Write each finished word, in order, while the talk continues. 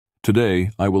Today,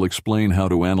 I will explain how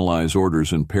to analyze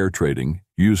orders in pair trading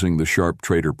using the Sharp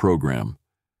Trader program.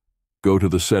 Go to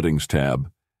the Settings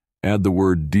tab, add the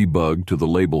word debug to the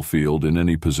label field in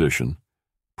any position.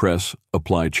 Press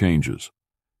Apply Changes.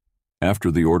 After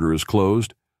the order is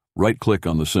closed, right-click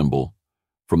on the symbol.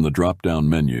 From the drop-down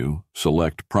menu,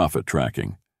 select Profit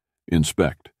Tracking.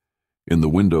 Inspect. In the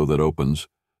window that opens,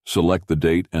 select the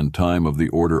date and time of the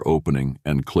order opening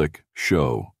and click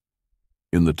Show.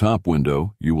 In the top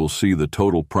window, you will see the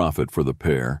total profit for the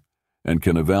pair and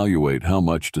can evaluate how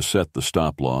much to set the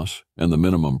stop loss and the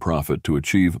minimum profit to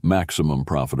achieve maximum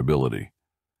profitability.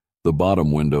 The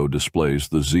bottom window displays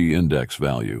the Z-index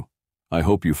value. I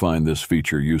hope you find this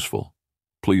feature useful.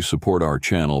 Please support our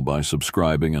channel by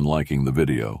subscribing and liking the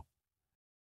video.